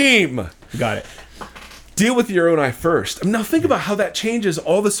beam. Got it. Deal with your own eye first. Now think about how that changes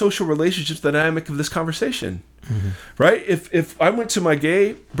all the social relationships dynamic of this conversation. Mm-hmm. Right? If I went to my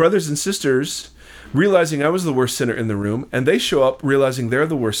gay brothers and sisters realizing I was the worst sinner in the room, and they show up realizing they're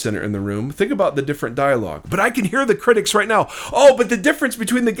the worst sinner in the room, think about the different dialogue. But I can hear the critics right now. Oh, but the difference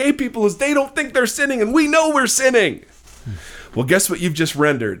between the gay people is they don't think they're sinning, and we know we're sinning. Well, guess what you've just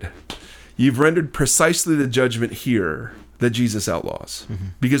rendered? You've rendered precisely the judgment here that Jesus outlaws.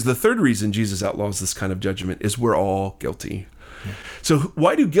 Because the third reason Jesus outlaws this kind of judgment is we're all guilty. Yeah. So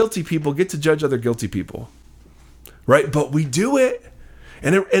why do guilty people get to judge other guilty people? Right? But we do it.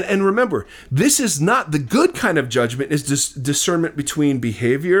 And remember, this is not the good kind of judgment. Is discernment between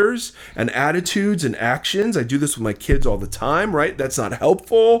behaviors and attitudes and actions. I do this with my kids all the time, right? That's not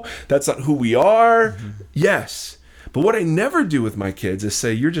helpful. That's not who we are. Yes. But what I never do with my kids is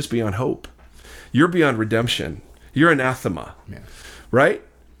say, you're just beyond hope. You're beyond redemption. You're anathema. Yeah. Right?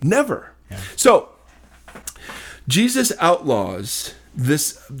 Never. Yeah. So Jesus outlaws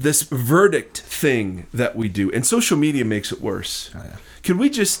this verdict thing that we do, and social media makes it worse. Oh, yeah. Can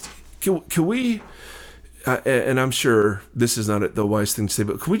we and I'm sure this is not the wise thing to say,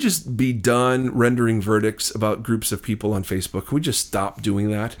 but can we just be done rendering verdicts about groups of people on Facebook? Can we just stop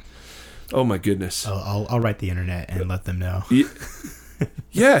doing that? Oh my goodness. I'll write the internet and let them know.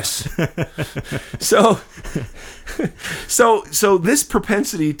 Yes. So this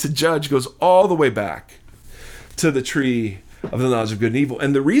propensity to judge goes all the way back to the tree of the knowledge of good and evil.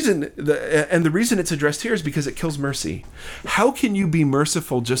 And the reason it's addressed here is because it kills mercy. How can you be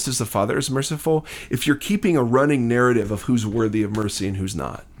merciful just as the Father is merciful if you're keeping a running narrative of who's worthy of mercy and who's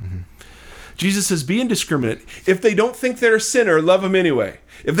not? Mm-hmm. Jesus says, be indiscriminate. If they don't think they're a sinner, love them anyway.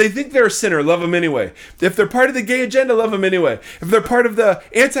 If they think they're a sinner, love them anyway. If they're part of the gay agenda, love them anyway. If they're part of the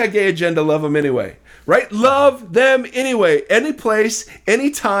anti-gay agenda, love them anyway. Right? Love them anyway. Any place,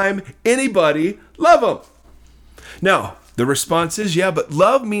 anytime, anybody, love them. Now, the response is, yeah, but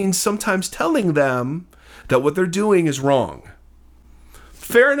love means sometimes telling them that what they're doing is wrong.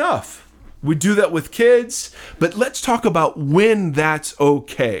 Fair enough. We do that with kids, but let's talk about when that's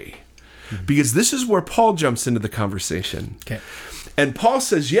okay. Because this is where Paul jumps into the conversation. Okay. And Paul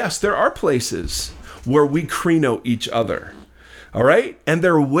says, yes, there are places where we kreno each other. All right? And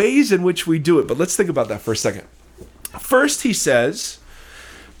there are ways in which we do it. But let's think about that for a second. First, he says,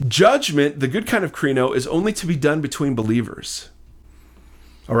 judgment, the good kind of kreno, is only to be done between believers.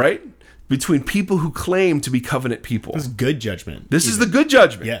 All right? Between people who claim to be covenant people. This is good judgment. This is the good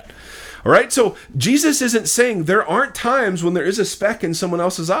judgment. Yeah. All right? So Jesus isn't saying there aren't times when there is a speck in someone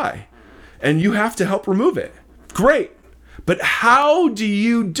else's eye and you have to help remove it. Great. But how do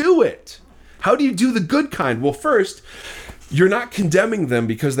you do it? How do you do the good kind? Well, first, you're not condemning them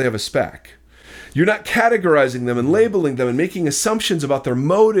because they have a speck. You're not categorizing them and labeling them and making assumptions about their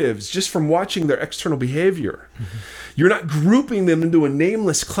motives just from watching their external behavior. Mm-hmm. You're not grouping them into a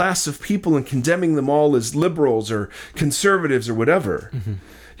nameless class of people and condemning them all as liberals or conservatives or whatever. Mm-hmm.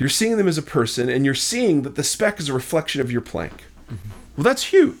 You're seeing them as a person, and you're seeing that the speck is a reflection of your plank. Mm-hmm. Well, that's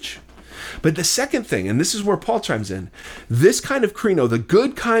huge. But the second thing, and this is where Paul chimes in, this kind of kreno, the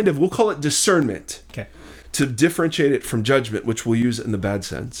good kind of, we'll call it discernment, okay, to differentiate it from judgment, which we'll use in the bad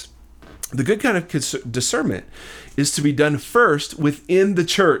sense. The good kind of discernment is to be done first within the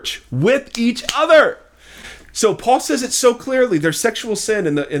church, with each other. So Paul says it so clearly. There's sexual sin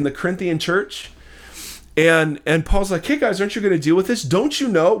in the Corinthian church. And Paul's like, hey guys, aren't you going to deal with this? Don't you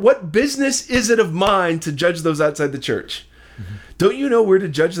know? What business is it of mine to judge those outside the church? Mm-hmm. Don't you know where to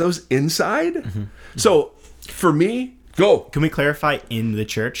judge those inside? Mm-hmm. So for me, go. Can we clarify in the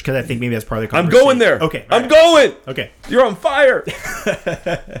church? Because I think maybe that's part of the I'm conversation. going there. Okay. I'm going. Okay. You're on fire.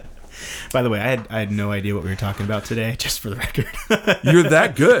 By the way, I had no idea what we were talking about today, just for the record. You're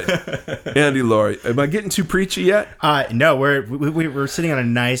that good. Andy Laurie. Am I getting too preachy yet? No, we're sitting on a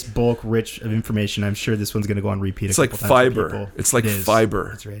nice bulk rich of information. I'm sure this one's going to go on repeat. It's like fiber. It's like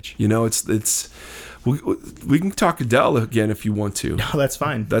fiber. It's rich. You know, it's we can talk Adele again if you want to. No, that's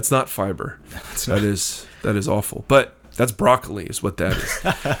fine. That's not fiber. That is awful. But that's broccoli is what that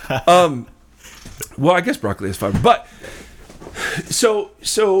is. Well, I guess broccoli is fiber. But so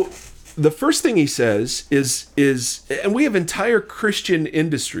the first thing he says is, and we have entire Christian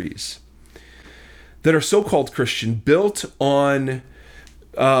industries that are so-called Christian, built on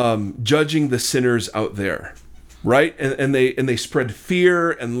judging the sinners out there, right? And they spread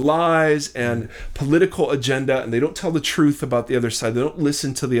fear and lies and political agenda, and they don't tell the truth about the other side. They don't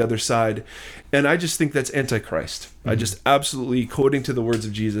listen to the other side, and I just think that's Antichrist. Mm-hmm. I just absolutely, quoting to the words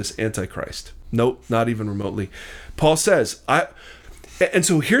of Jesus, Antichrist. Nope, not even remotely. Paul says, and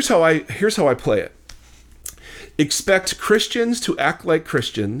so here's how I play it. Expect Christians to act like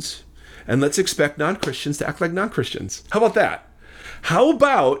Christians, and let's expect non-Christians to act like non-Christians. How about that? How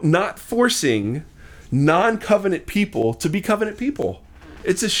about not forcing non-covenant people to be covenant people?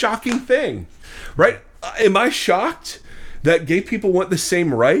 It's a shocking thing, right? Am I shocked that gay people want the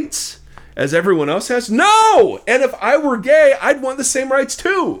same rights as everyone else has? No! And if I were gay, I'd want the same rights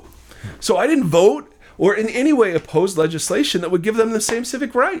too. So I didn't vote or in any way oppose legislation that would give them the same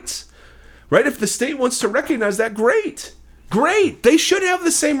civic rights. Right? If the state wants to recognize that, great. Great. They should have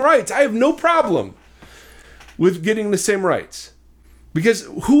the same rights. I have no problem with getting the same rights. Because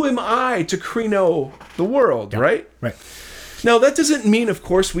who am I to creano the world, right? Right. Now, that doesn't mean, of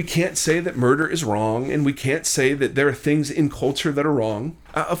course, we can't say that murder is wrong, and we can't say that there are things in culture that are wrong.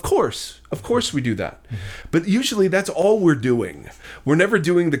 Of course we do that. Mm-hmm. But usually that's all we're doing. We're never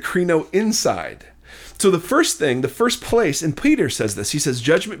doing the creano inside. So the first place, and Peter says this, he says,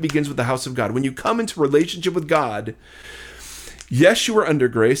 judgment begins with the house of God. When you come into relationship with God, yes, you are under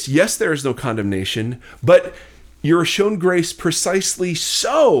grace. Yes, there is no condemnation, but you're shown grace precisely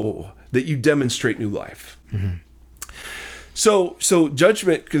so that you demonstrate new life. Mm-hmm. So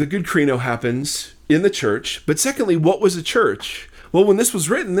judgment, the good creano, happens in the church. But secondly, what was a church? Well, when this was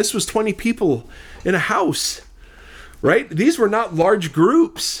written, this was 20 people in a house, right? These were not large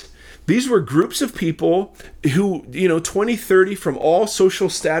groups. These were groups of people who, 20, 30 from all social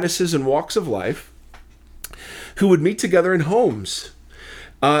statuses and walks of life, who would meet together in homes,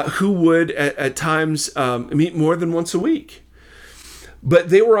 who would at times meet more than once a week. But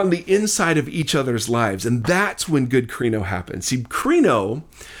they were on the inside of each other's lives. And that's when good creano happens. See, creano,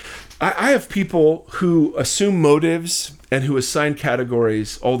 I have people who assume motives and who assign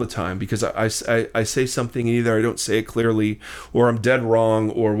categories all the time because I say something and either I don't say it clearly or I'm dead wrong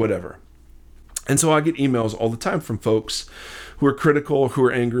or whatever. And so I get emails all the time from folks who are critical, who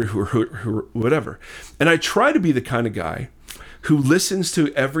are angry, who are whatever. And I try to be the kind of guy who listens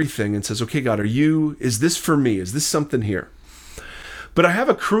to everything and says, okay, God, is this for me? Is this something here? But I have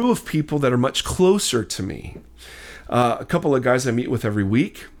a crew of people that are much closer to me. A couple of guys I meet with every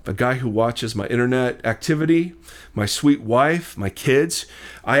week, a guy who watches my internet activity, my sweet wife, my kids.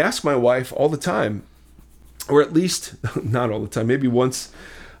 I ask my wife all the time, or at least not all the time, maybe once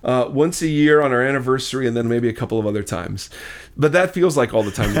a year on our anniversary, and then maybe a couple of other times. But that feels like all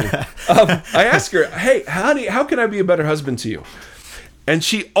the time to me. I ask her, hey, honey, how can I be a better husband to you? And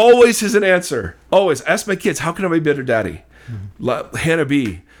she always has an answer. Always. Ask my kids, how can I be a better daddy? Mm-hmm. Hannah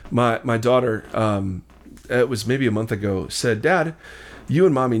B., my daughter, it was maybe a month ago, said, Dad, you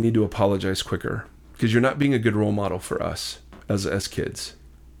and Mommy need to apologize quicker because you're not being a good role model for us as kids.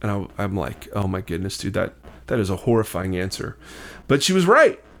 And I'm like, oh my goodness, dude, that is a horrifying answer. But she was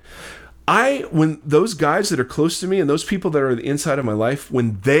right. When those guys that are close to me and those people that are the inside of my life,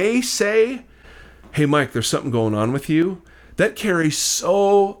 when they say, hey, Mike, there's something going on with you, that carries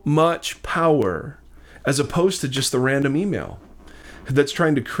so much power as opposed to just the random email that's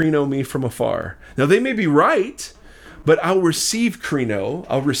trying to creano me from afar. Now, they may be right, but I'll receive creano,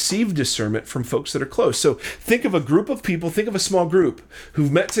 I'll receive discernment from folks that are close. So think of a group of people, think of a small group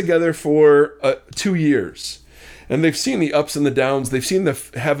who've met together for 2 years. And they've seen the ups and the downs. They've seen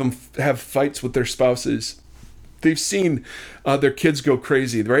have fights with their spouses. They've seen their kids go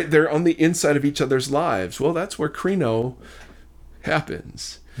crazy, right? They're on the inside of each other's lives. Well, that's where creano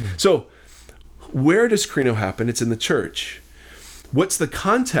happens. Mm-hmm. So where does creano happen? It's in the church. What's the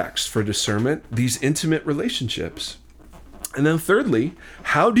context for discernment? These intimate relationships. And then thirdly,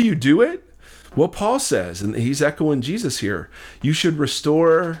 how do you do it? Well, Paul says, and he's echoing Jesus here, you should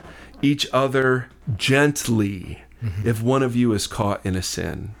restore each other gently if one of you is caught in a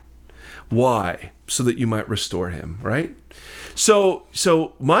sin. Why? So that you might restore him, right? So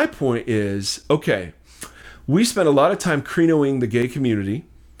my point is, okay, we spend a lot of time creanoing the gay community,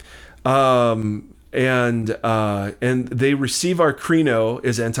 and they receive our creano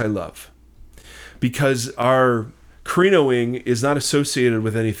as anti-love because our creanoing is not associated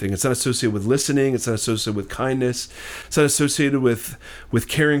with anything. It's not associated with listening. It's not associated with kindness. It's not associated with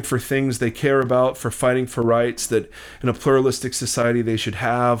caring for things they care about, for fighting for rights that in a pluralistic society they should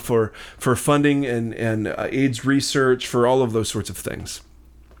have, for funding and AIDS research, for all of those sorts of things.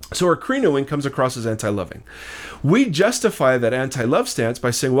 So our creanoing comes across as anti-loving. We justify that anti-love stance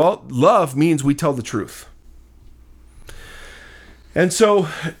by saying, well, love means we tell the truth. And so,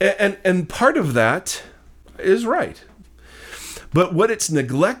 and part of that is right. But what it's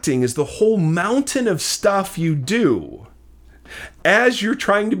neglecting is the whole mountain of stuff you do as you're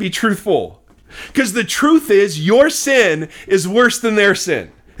trying to be truthful. Because the truth is your sin is worse than their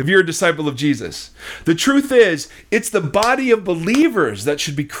sin. If you're a disciple of Jesus, the truth is it's the body of believers that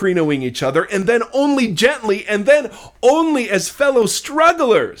should be creanoing each other, and then only gently, and then only as fellow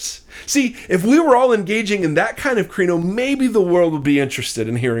strugglers. See, if we were all engaging in that kind of creano, maybe the world would be interested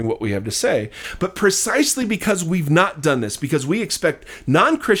in hearing what we have to say. But precisely because we've not done this, because we expect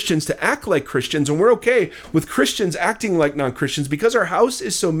non-Christians to act like Christians, and we're okay with Christians acting like non-Christians, because our house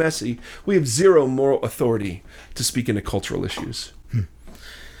is so messy, we have zero moral authority to speak into cultural issues.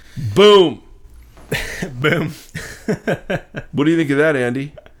 Boom. Boom. What do you think of that,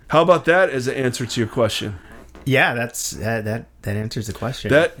 Andy? How about that as an answer to your question? Yeah, that answers the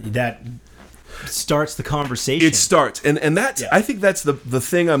question. That starts the conversation. It starts, and that's I think that's the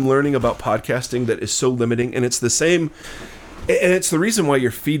thing I'm learning about podcasting that is so limiting, and it's the same. And it's the reason why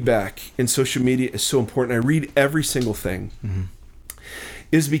your feedback in social media is so important. I read every single thing,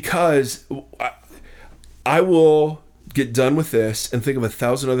 is because I will get done with this and think of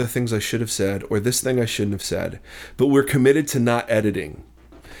 1,000 other things I should have said, or this thing I shouldn't have said. But we're committed to not editing.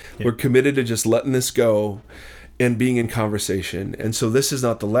 Yep. We're committed to just letting this go and being in conversation. And so this is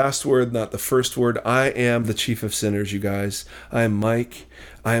not the last word, not the first word. I am the chief of sinners, you guys. I am Mike.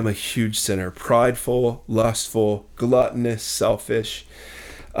 I am a huge sinner, prideful, lustful, gluttonous, selfish.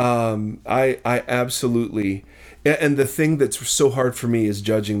 I absolutely, and the thing that's so hard for me is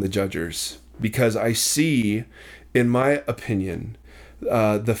judging the judgers, because I see, in my opinion,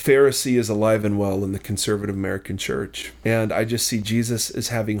 the Pharisee is alive and well in the conservative American church. And I just see Jesus as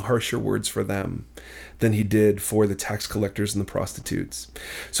having harsher words for them than he did for the tax collectors and the prostitutes.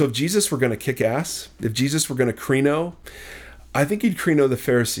 So if Jesus were going to kick ass, if Jesus were going to Crino, I think he'd Crino the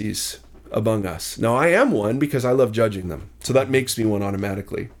Pharisees among us. Now, I am one because I love judging them. So that makes me one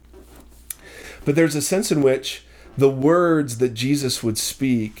automatically. But there's a sense in which the words that Jesus would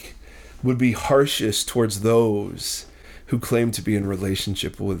speak would be harshest towards those who claim to be in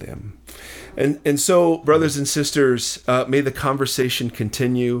relationship with him. And so, brothers and sisters, may the conversation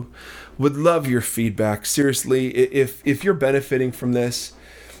continue. Would love your feedback. Seriously, if you're benefiting from this,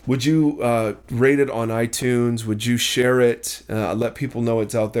 would you rate it on iTunes? Would you share it? Let people know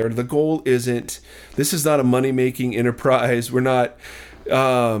it's out there. The goal isn't, this is not a money-making enterprise. We're not,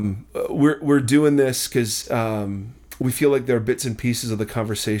 we're doing this because we feel like there are bits and pieces of the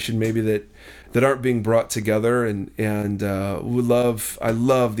conversation maybe that aren't being brought together. And I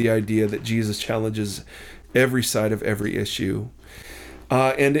love the idea that Jesus challenges every side of every issue.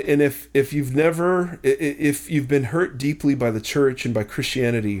 And if you've been hurt deeply by the church and by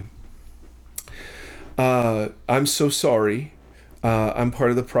Christianity, I'm so sorry. I'm part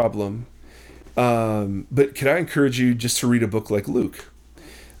of the problem. But can I encourage you just to read a book like Luke,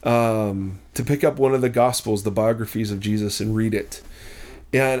 to pick up one of the Gospels, the biographies of Jesus, and read it.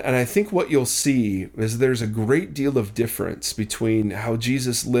 And I think what you'll see is there's a great deal of difference between how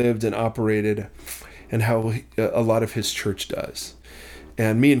Jesus lived and operated and how a lot of his church does.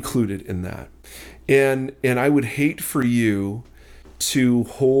 And me included in that. And I would hate for you to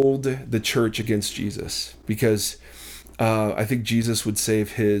hold the church against Jesus, because I think Jesus would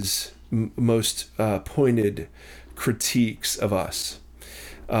save his most pointed critiques of us.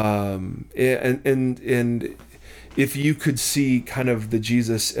 And if you could see kind of the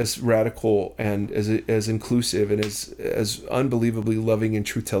Jesus as radical and as inclusive and as unbelievably loving and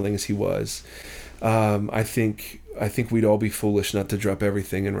truth-telling as he was, I think we'd all be foolish not to drop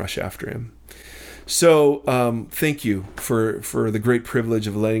everything and rush after him. So thank you for the great privilege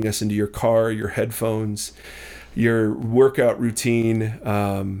of letting us into your car, your headphones, your workout routine.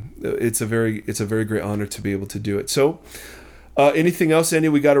 It's a very great honor to be able to do it. So anything else, Andy?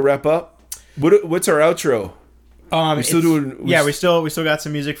 We got to wrap up. What's our outro? We still got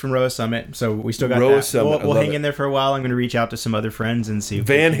some music from Roa Summit, so we still got that. Summit. We'll hang in there for a while. I'm going to reach out to some other friends and see if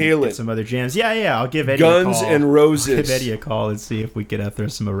Van Halen, get some other jams. Yeah, I'll give Eddie Guns a call. and Roses. I'll give Eddie a call and see if we could throw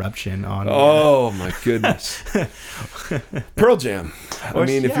some eruption on. Oh my goodness, Pearl Jam.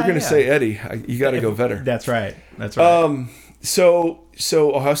 If you're going to say Eddie, you got to go Vedder. That's right. So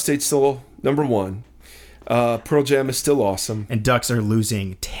Ohio State's still number one. Pearl Jam is still awesome, and Ducks are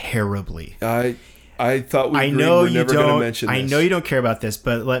losing terribly. I thought we were never going to mention this. I know you don't care about this,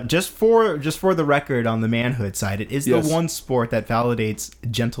 but just for the record, on the manhood side, it is the one sport that validates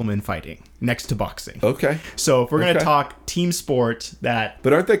gentleman fighting next to boxing. Okay. So if we're going to talk team sport,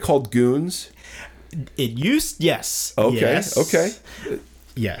 but aren't they called goons? Yes. Okay. Yes. Okay.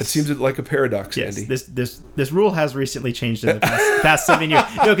 Yes. It seems like a paradox, yes. Andy. This rule has recently changed in the past 7 years.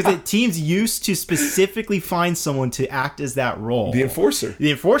 No, because teams used to specifically find someone to act as that role. The enforcer.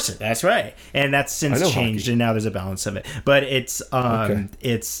 That's right. And that's since changed, and now there's a balance of it. But it's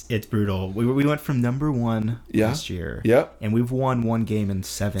it's brutal. We went from number one last year. Yep. And we've won one game in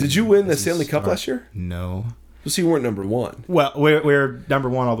 7. Did you win the Stanley Cup last year? No. So you weren't number one. Well, we're number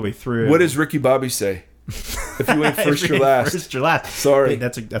one all the way through. What does Ricky Bobby say? If you ain't first, you're last. First, you're last. Sorry.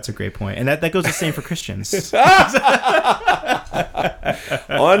 That's a great point. And that goes the same for Christians. On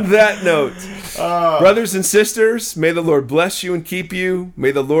that note, brothers and sisters, may the Lord bless you and keep you.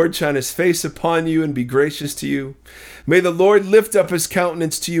 May the Lord shine his face upon you and be gracious to you. May the Lord lift up his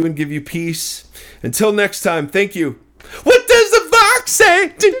countenance to you and give you peace. Until next time, thank you. What does the fox Vox say?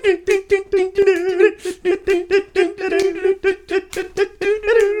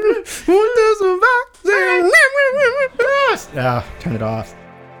 What does the Vox say? Turn it off.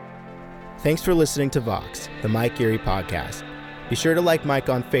 Thanks for listening to Vox, the Mike Erre podcast. Be sure to like Mike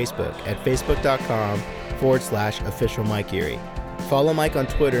on Facebook at facebook.com/official Mike Erre. Follow Mike on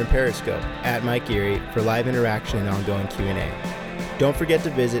Twitter and Periscope at Mike Erre for live interaction and ongoing Q&A. Don't forget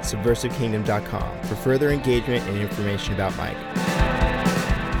to visit subversivekingdom.com for further engagement and information about Mike.